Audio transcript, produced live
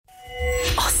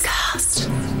Podcast.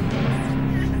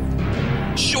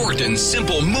 Short and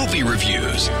simple movie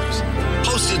reviews.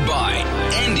 Hosted by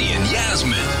Andy and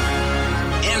Yasmin.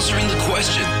 Answering the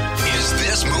question, is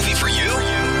this movie for you?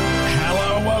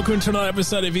 Hello and welcome to another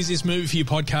episode of Is This Movie For You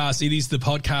podcast. It is the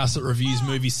podcast that reviews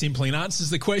movies simply and answers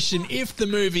the question if the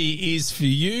movie is for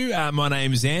you. My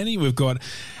name is Andy. We've got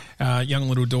a young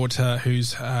little daughter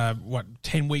who's,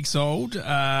 10 weeks old.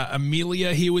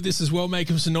 Amelia here with us as well,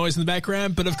 making some noise in the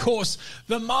background. But of course,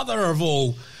 the mother of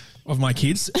all of my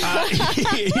kids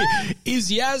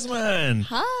is Yasmin.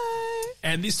 Hi.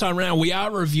 And this time around, we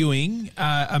are reviewing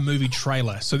a movie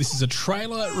trailer. So this is a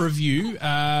trailer review.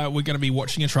 We're going to be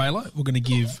watching a trailer. We're going to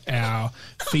give our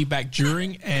feedback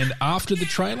during and after the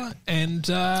trailer. And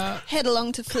Head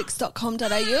along to flicks.com.au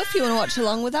if you want to watch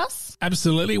along with us.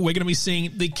 absolutely, we're going to be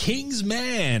seeing The King's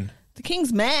Man. The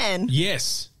King's Man.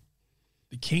 Yes.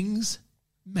 The King's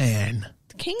Man.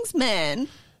 The King's Man.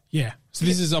 Yeah. So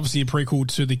this is obviously a prequel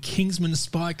to the Kingsman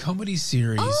spy comedy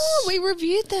series. Oh, we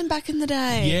reviewed them back in the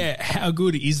day. Yeah. How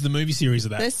good is the movie series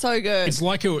of that? They're so good.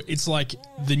 It's like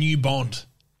the new Bond.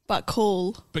 But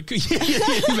cool. But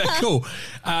cool.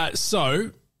 I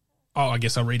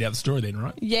guess I'll read out the story then,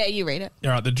 right? Yeah, you read it.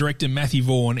 All right. The director, Matthew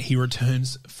Vaughn, he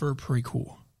returns for a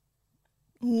prequel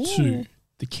to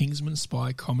the Kingsman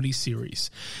spy comedy series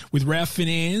with Ralph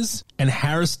Fiennes and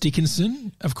Harris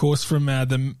Dickinson, of course, from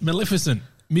the Maleficent,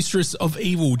 Mistress of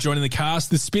Evil, joining the cast.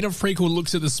 The spin-off prequel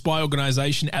looks at the spy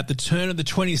organisation at the turn of the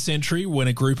 20th century when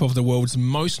a group of the world's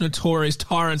most notorious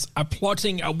tyrants are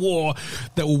plotting a war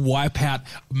that will wipe out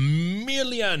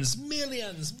millions.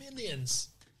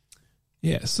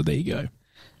 Yeah, so there you go.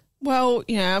 Well,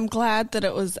 I'm glad that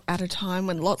it was at a time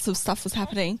when lots of stuff was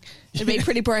happening. It'd be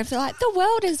pretty boring if they're like, the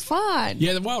world is fine.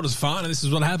 Yeah, the world is fine, and this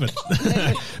is what happened.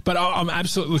 But I'm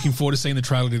absolutely looking forward to seeing the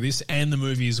trailer to this and the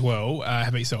movie as well. How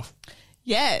about yourself?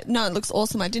 Yeah, no, it looks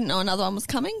awesome. I didn't know another one was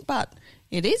coming, but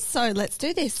it is, so let's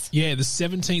do this. Yeah, the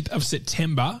 17th of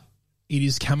September, it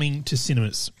is coming to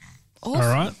cinemas. Awesome. All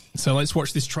right, so let's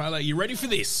watch this trailer. You ready for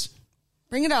this?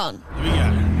 Bring it on. Here we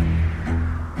go.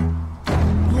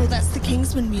 Oh, that's the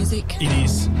Kingsman music. It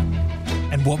is.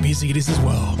 And what music it is as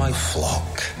well. My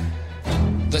flock.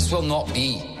 This will not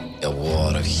be a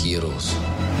war of heroes.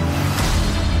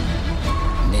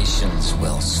 Nations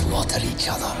will slaughter each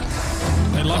other.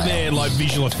 They love their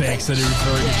visual effects. They do a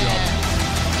very good job.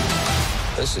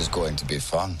 This is going to be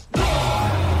fun.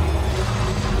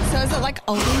 So is it like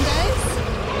olden days?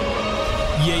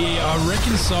 Yeah, I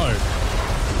reckon so.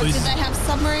 Did they have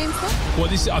submarines then? Well,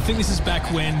 I think this is back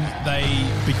when they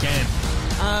began.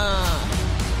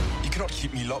 You cannot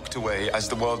keep me locked away as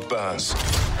the world burns.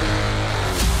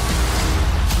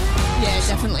 Yeah,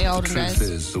 definitely olden The truth days.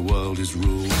 is, the world is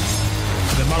ruled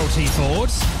The Model T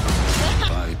Fords.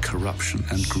 by corruption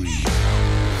and greed.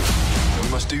 We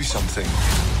must do something.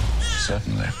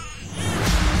 Certainly.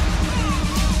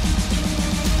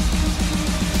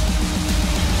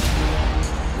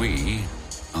 We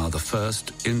are the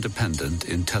first independent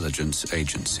intelligence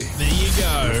agency. There you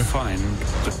go. Refined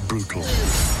but brutal.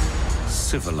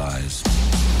 Civilized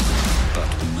but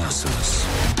merciless.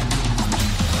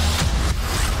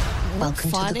 Welcome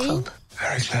Fighting? to the club.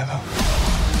 Very clever.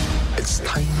 It's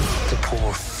time to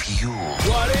pour fuel.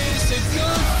 What is it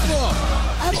good for?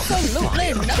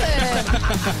 Absolutely nothing.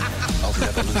 Of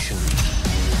revolution.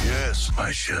 Yes,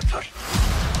 my shepherd.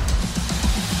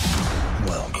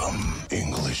 Welcome,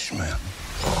 Englishman.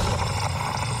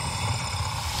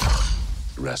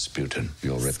 Rasputin,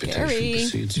 your reputation Scary.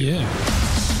 precedes you. Yeah.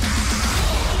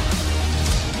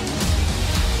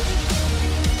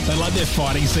 They love their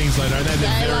fighting scenes, though, don't they?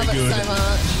 They're They very love good. it so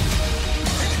much.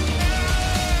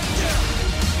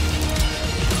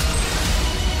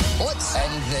 Let's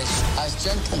end this as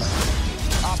gentlemen.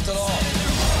 After all,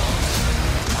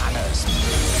 manners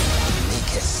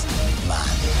maketh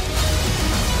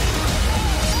man.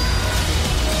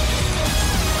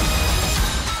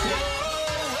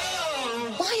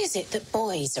 Why is it that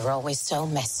boys are always so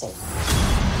messy?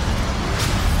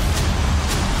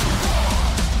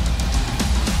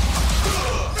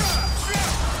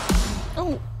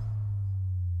 Oh.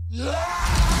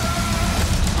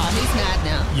 Oh, he's mad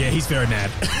now. Yeah, he's very mad.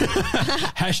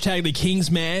 Hashtag the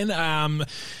King's Man.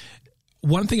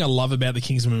 One thing I love about the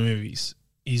Kingsman movies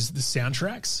is the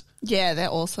soundtracks Yeah, they're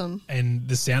awesome. and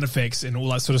the sound effects and all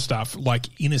that sort of stuff. Like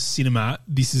in a cinema,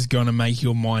 this is going to make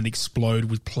your mind explode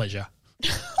with pleasure.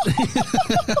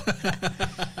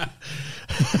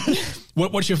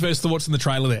 What's your first thoughts on the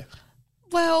trailer there?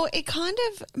 Well, it kind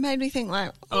of made me think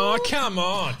like, Oh, come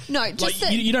on. No, just like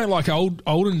that- you don't like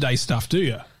olden day stuff, do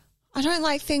you? I don't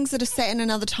like things that are set in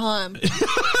another time.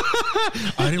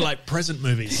 I only like present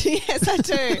movies. Yes, I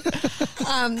do.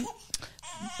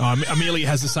 Amelia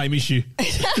has the same issue.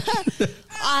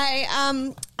 I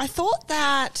thought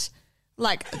that,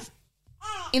 like,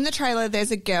 in the trailer,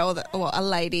 there's a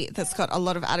lady that's got a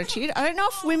lot of attitude. I don't know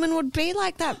if women would be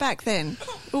like that back then.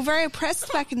 We were very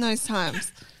oppressed back in those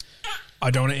times. I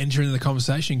don't want to enter into the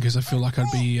conversation because I feel like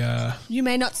I'd be... You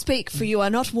may not speak, for you are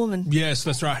not woman. Yes,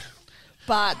 that's right.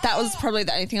 But that was probably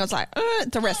the only thing I was like,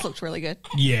 the rest looked really good.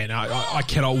 Yeah, no, I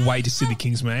cannot wait to see The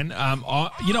Kingsman.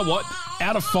 You know what?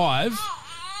 Out of 5,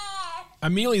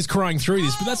 Amelia's crying through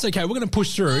this, but that's okay. We're going to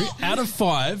push through. Out of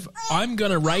 5, I'm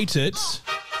going to rate it...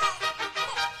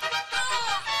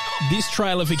 This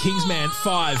trailer for Kingsman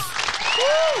 5.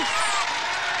 Woo!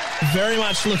 Very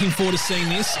much looking forward to seeing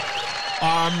this.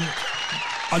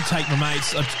 I'd take my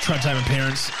mates. I'd try to take my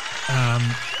parents.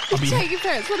 Take your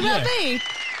parents. What about me?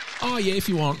 Oh, yeah, if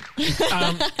you want.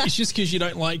 It's just because you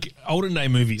don't like olden day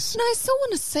movies. No, I still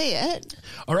want to see it.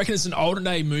 I reckon it's an olden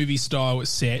day movie style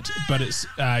set, but it's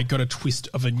got a twist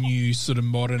of a new sort of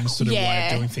modern sort of way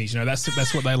of doing things. You know,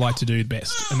 that's what they like to do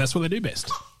best, and that's what they do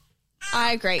best.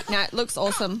 I agree. No, it looks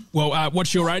awesome. Well,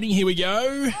 what's your rating? Here we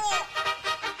go.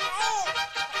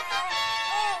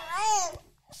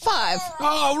 5.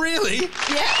 Oh, really?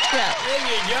 Yeah. There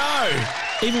you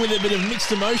go. Even with a bit of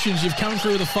mixed emotions, you've come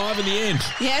through with a 5 in the end.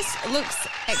 Yes, it looks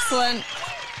excellent.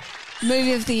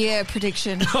 Movie of the year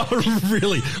prediction. Oh,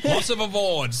 really? Lots of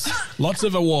awards.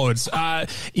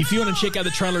 If you want to check out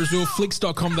the trailer as well,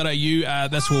 flicks.com.au,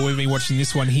 that's where we've been watching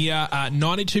this one here.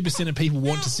 92% of people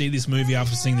want to see this movie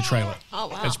after seeing the trailer. Oh,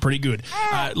 wow. That's pretty good.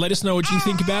 Let us know what you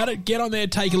think about it. Get on there,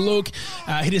 take a look.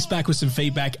 Hit us back with some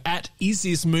feedback at Is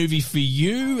This Movie For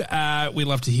You? We'd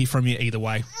love to hear from you either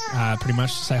way. Pretty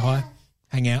much say hi,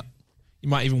 hang out. You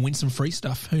might even win some free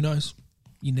stuff. Who knows?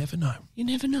 You never know. You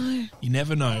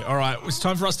never know. All right, it's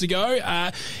time for us to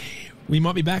go. We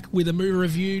might be back with a movie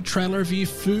review, trailer review,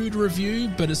 food review,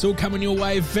 but it's all coming your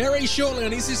way very shortly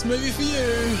on Is This Movie For You?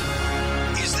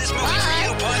 Is This Movie For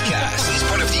You podcast is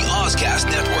part of the Ozcast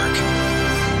Network.